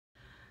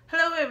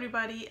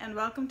everybody and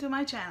welcome to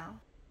my channel.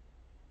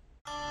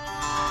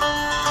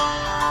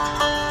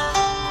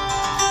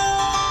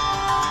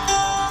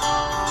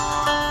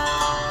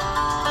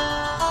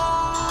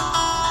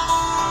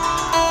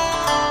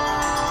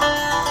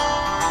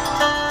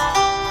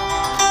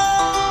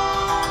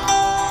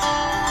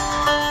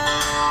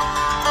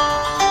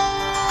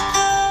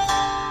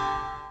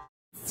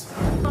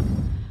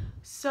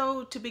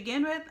 So to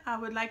begin with, I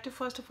would like to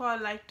first of all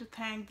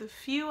thank the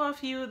few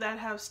of you that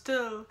have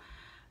still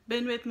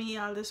been with me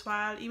all this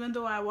while. Even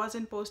though I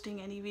wasn't posting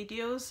any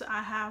videos,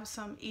 I have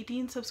some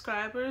 18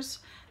 subscribers.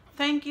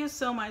 Thank you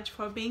so much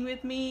for being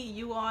with me.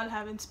 You all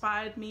have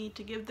inspired me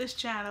to give this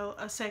channel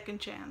a second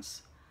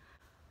chance.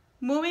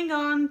 Moving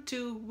on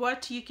to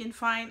what you can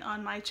find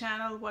on my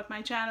channel, what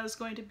my channel is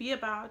going to be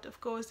about.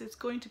 Of course, it's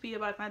going to be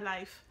about my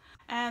life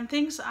and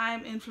things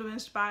I'm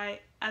influenced by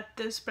at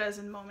this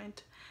present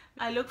moment.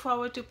 I look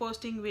forward to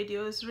posting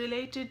videos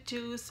related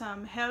to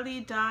some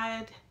healthy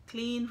diet,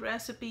 clean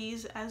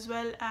recipes, as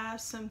well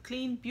as some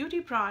clean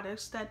beauty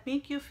products that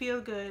make you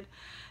feel good,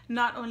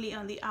 not only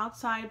on the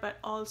outside but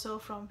also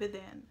from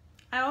within.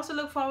 I also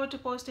look forward to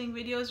posting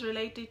videos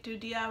related to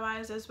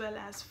DIYs as well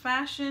as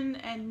fashion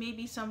and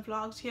maybe some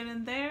vlogs here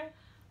and there.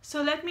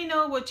 So let me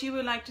know what you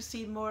would like to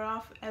see more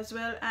of, as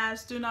well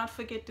as do not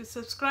forget to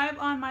subscribe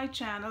on my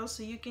channel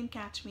so you can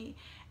catch me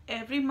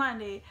every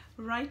Monday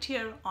right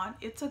here on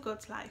It's a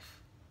Good Life.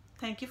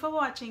 Thank you for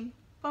watching.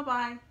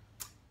 Bye-bye.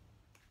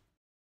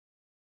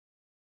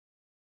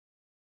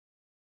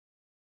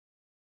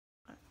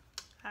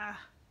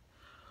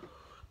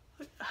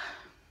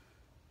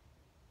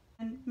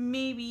 And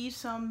maybe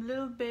some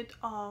little bit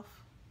of,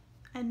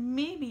 and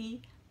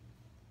maybe,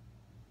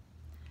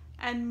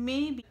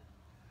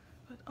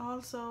 but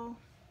also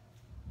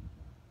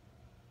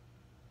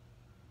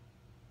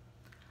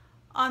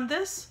on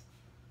this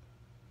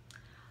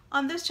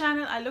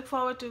channel I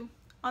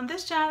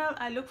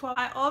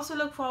also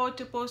look forward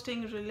to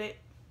posting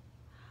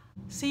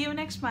See you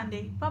next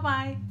Monday. Bye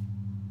bye.